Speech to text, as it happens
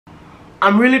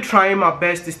I'm really trying my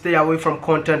best to stay away from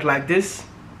content like this.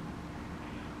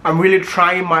 I'm really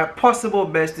trying my possible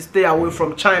best to stay away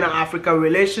from China-Africa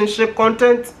relationship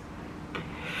content.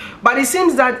 But it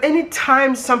seems that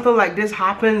anytime something like this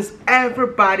happens,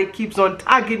 everybody keeps on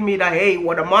tagging me that, hey,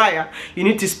 WODEMAYA, you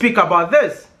need to speak about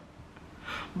this.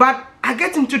 But I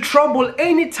get into trouble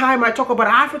anytime I talk about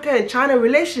Africa and China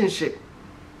relationship.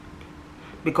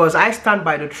 Because I stand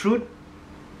by the truth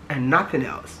and nothing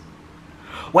else.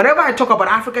 Whenever I talk about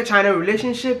Africa-China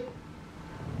relationship,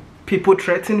 people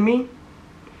threaten me.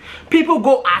 People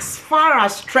go as far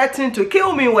as threatening to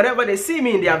kill me whenever they see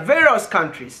me in their various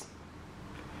countries.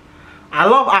 I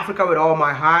love Africa with all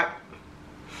my heart.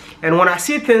 And when I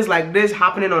see things like this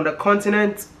happening on the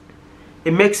continent,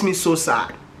 it makes me so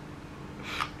sad.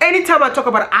 Anytime I talk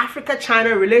about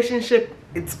Africa-China relationship,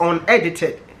 it's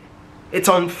unedited. It's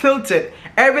unfiltered.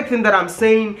 Everything that I'm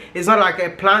saying is not like a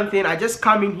planned thing. I just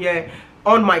come in here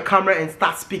on my camera and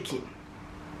start speaking.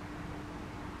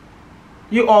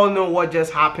 You all know what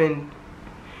just happened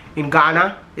in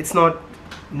Ghana. It's not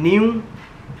new.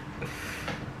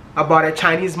 About a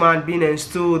Chinese man being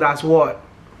installed as what?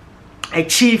 A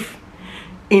chief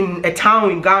in a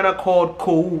town in Ghana called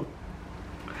Kou.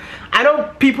 I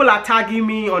know people are tagging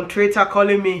me on Twitter,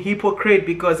 calling me hypocrite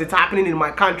because it's happening in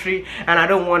my country and I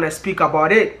don't want to speak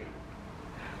about it.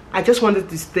 I just wanted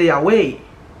to stay away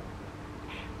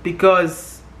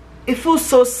because it feels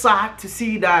so sad to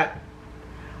see that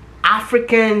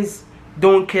Africans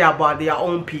don't care about their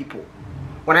own people.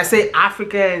 When I say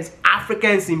Africans,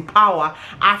 Africans in power,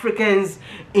 Africans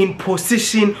in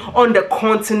position on the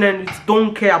continent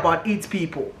don't care about its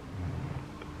people.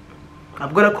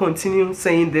 I'm going to continue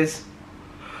saying this.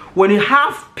 When you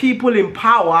have people in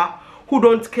power who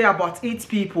don't care about its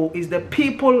people, it's the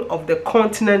people of the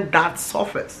continent that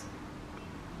suffers.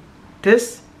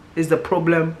 This is the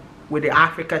problem with the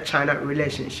Africa-China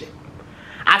relationship.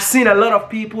 I've seen a lot of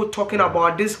people talking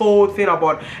about this whole thing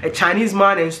about a Chinese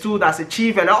man installed as a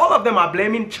chief, and all of them are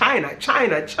blaming China,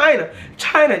 China, China,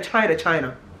 China, China,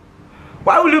 China.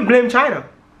 Why will you blame China?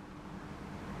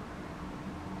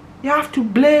 You have to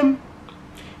blame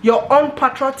your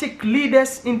unpatriotic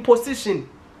leaders in position.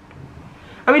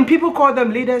 I mean, people call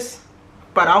them leaders,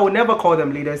 but I will never call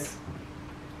them leaders.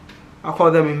 I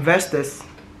call them investors.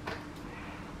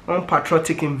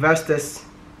 Unpatriotic investors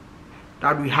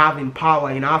that we have in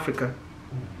power in Africa.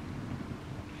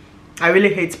 I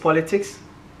really hate politics.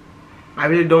 I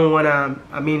really don't want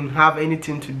to, have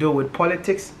anything to do with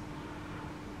politics.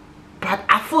 But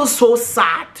I feel so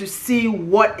sad to see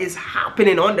what is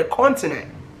happening on the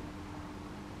continent.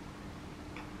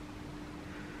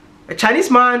 A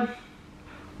Chinese man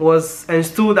was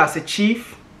installed as a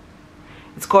chief.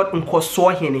 It's called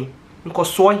Nkoswahini.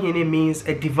 Nkoswahini means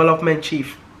a development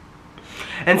chief.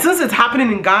 And since it's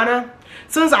happening in Ghana,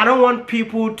 since I don't want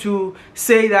people to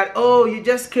say that, oh, you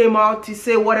just came out to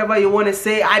say whatever you want to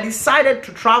say, I decided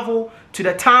to travel to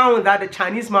the town that the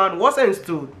Chinese man was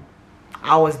installed.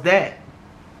 I was there.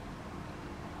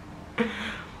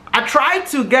 I tried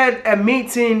to get a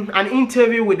meeting, an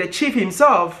interview with the chief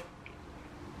himself.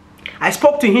 I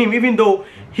spoke to him even though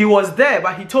he was there,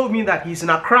 but he told me that he's in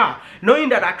Accra. Knowing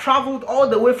that I traveled all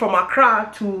the way from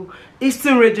Accra to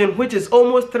Eastern region, which is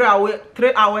almost 3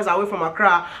 hours away from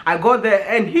Accra, I got there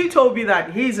and he told me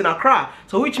that he's in Accra.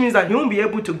 So which means that he won't be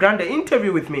able to grant the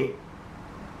interview with me.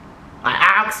 I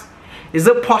asked, is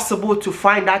it possible to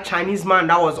find that Chinese man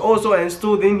that was also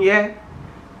installed in here?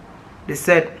 They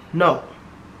said no.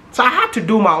 So I had to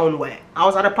do my own way. I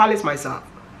was at the palace myself.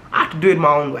 I had to do it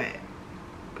my own way.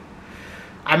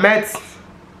 I met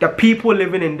the people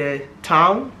living in the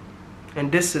town,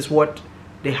 and this is what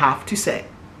they have to say.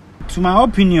 To my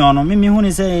opinion, me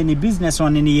who say any business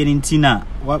on any yentina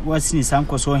what's in some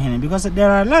Kosohene, because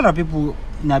there are a lot of people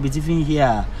in Abitifin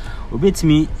here. Obet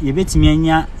me, you bet me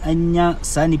anya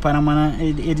Sani Panamana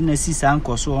Edina Sisa and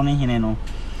Kosohene Hineno.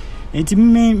 It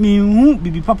me who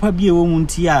be papa be a woman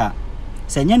tia.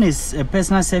 Sanyan is a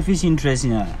personal selfish interest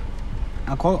in her.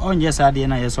 I call on yes, I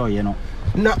didn't I saw you know.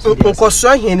 No,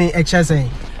 Kosohene HSA.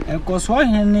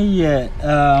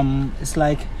 Kosohene, it's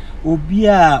like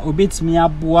Obia, obet me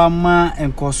abuama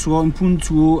and Koso and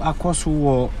Puntu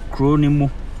Akoso Cronimu.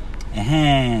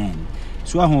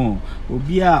 So,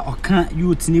 Obia or can't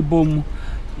youth ni bom.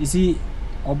 You see,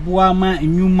 Obuama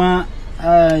and Yuma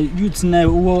youth na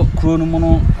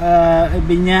Cronomono,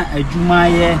 Benya, a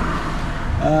Jumaye,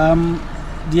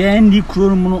 the Andy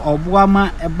Cronomono,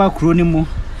 Obuama, a Bacronimo.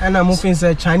 And I'm moving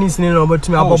to Chinese name over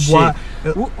to me about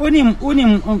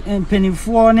unim penny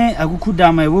for ne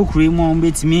agukuda my work remo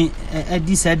bet me a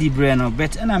decide brand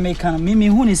but and I make me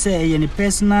who say any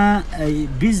personal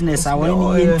business I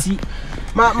want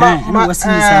me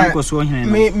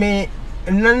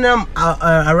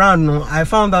around no, I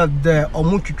found that the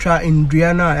Omuchutra in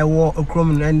Diana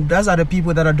and those are the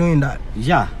people that are doing that.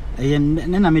 Yeah,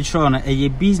 and I'm sure a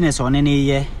business on any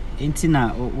year.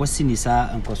 Intina what's in this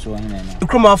and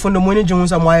Chroma from the money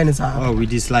Jones and wine is. Oh, we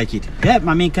dislike it. Yeah,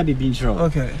 my main can be being sure.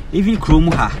 Okay. Even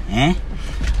Chroma,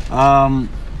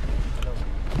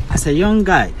 as a young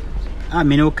guy, I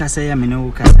mean, no Kasai,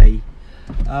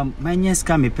 my yes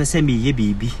can be person be ye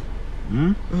baby.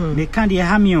 Me can't hear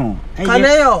hamio.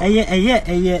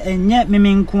 And yet,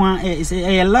 Miminkwa is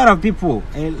a lot of people,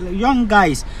 young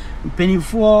guys, penny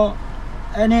for.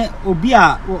 Ene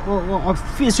obia o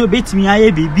face obetimi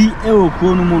aye bibi e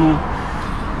okro no mu no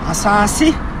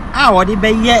asase a wode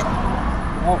beye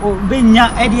o benya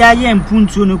e de aye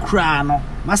mpuntuo no kra no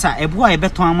masa ebo a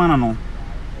beton amana no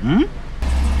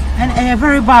and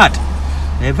very bad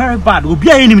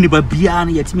obia ye nim ni ba bia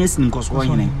na yetimi asin nkoso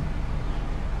hene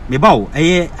me bawo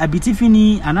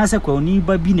abitifini anase kwa ni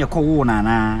ba bi ne kowo na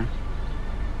na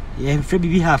ye free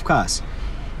bibi half cars.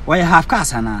 Why half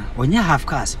cars, Anna? When you half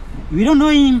cars, we don't know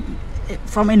him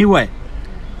from anywhere.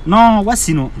 No, what's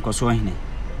you know, because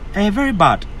very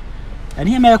bad. And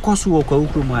he may cause walk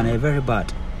very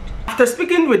bad. After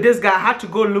speaking with this guy, I had to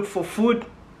go look for food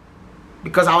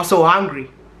because I was so hungry.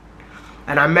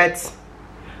 And I met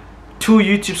 2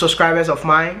 YouTube subscribers of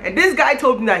mine, and this guy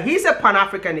told me that he's a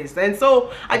Pan-Africanist. And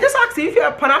so I just asked him, if you're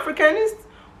a Pan-Africanist,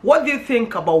 what do you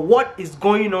think about what is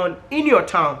going on in your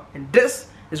town? And this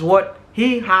is what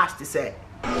he has to say.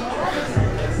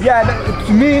 Yeah,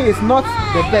 to me it's not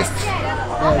the best.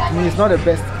 To me it's not the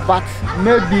best, but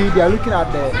maybe they are looking at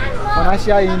the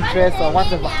financial interest or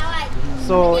whatever.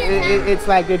 So it's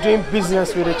like they're doing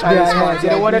business with the Chinese man.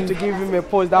 They wanted to give him a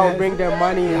post that will bring them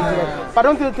money. But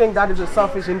don't you think that is a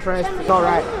selfish interest? It's not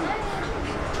right.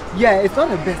 Yeah, it's not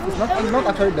the best. It's not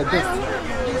actually the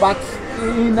best. But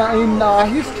in our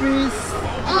histories,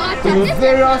 in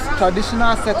various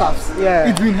traditional setups,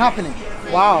 it's been happening.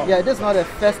 Wow. Yeah, this is not the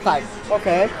first time.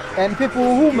 Okay. And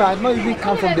people who might not even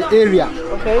come from the area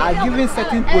are given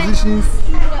certain positions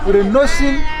with a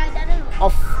notion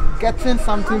of getting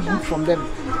something good from them.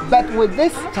 But with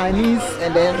this Chinese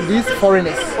and then these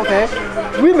foreigners,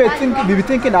 we may be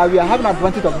thinking that we are having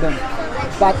advantage of them.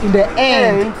 But in the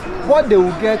end, what they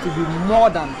will get will be more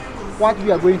than what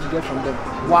we are going to get from them.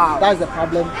 Wow. That's the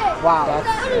problem. Wow.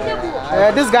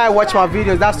 This guy watched my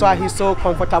videos, that's why he's so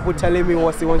comfortable telling me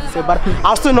what he wants to say. But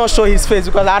I'll still not show his face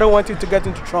because I don't want him to get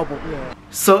into trouble. Yeah.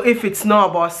 So if it's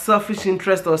not about selfish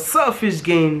interest or selfish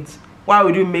gains, why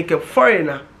would you make a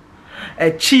foreigner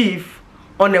a chief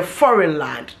on a foreign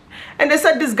land? And they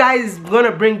said this guy is going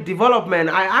to bring development.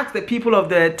 I asked the people of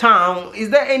the town,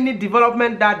 is there any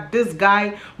development that this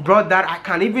guy brought that I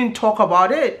can't even talk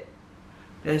about it?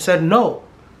 They said no.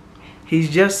 He's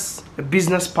just a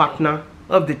business partner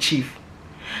of the chief.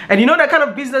 And you know the kind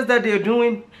of business that they're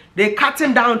doing? They're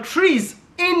cutting down trees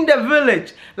in the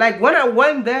village. Like when I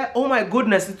went there, oh my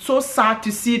goodness, it's so sad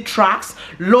to see trucks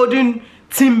loading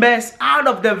timbers out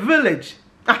of the village.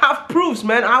 I have proofs,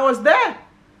 man. I was there.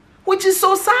 Which is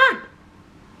so sad.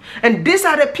 And these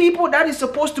are the people that is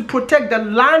supposed to protect the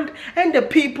land and the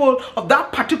people of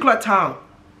that particular town.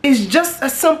 It's just a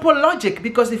simple logic,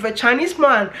 because if a Chinese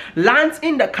man lands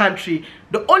in the country,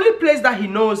 the only place that he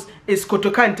knows is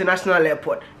Kotoka International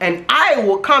Airport. And I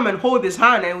will come and hold his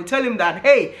hand and will tell him that,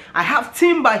 hey, I have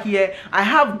timber here, I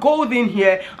have gold in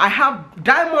here, I have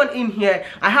diamond in here,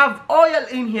 I have oil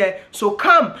in here. So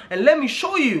come and let me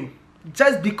show you,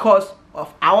 just because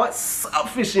of our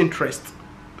selfish interest.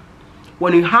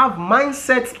 When you have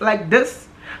mindsets like this,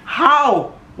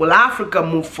 how will Africa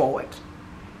move forward?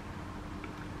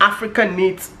 Africa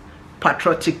needs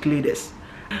patriotic leaders.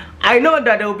 I know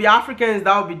that there will be Africans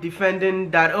that will be defending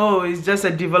that, oh, it's just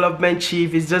a development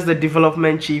chief, it's just a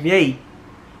development chief. Hey,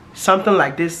 something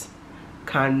like this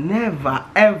can never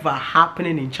ever happen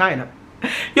in China.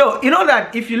 Yo, you know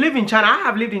that if you live in China, I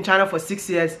have lived in China for 6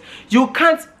 years, you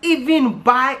can't even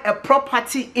buy a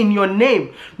property in your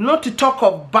name, not to talk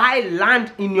of buy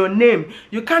land in your name.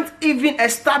 You can't even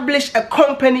establish a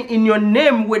company in your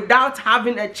name without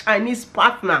having a Chinese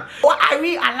partner. Why are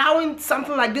we allowing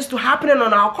something like this to happen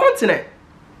on our continent?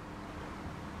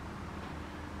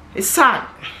 It's sad.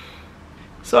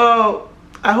 So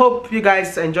I hope you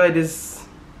guys enjoyed this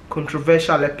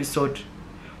controversial episode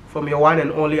from your one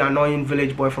and only annoying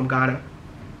village boy from Ghana.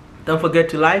 Don't forget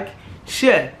to like,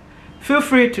 share. Feel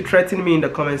free to threaten me in the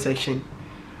comment section.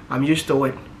 I'm used to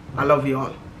it. I love you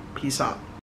all. Peace out.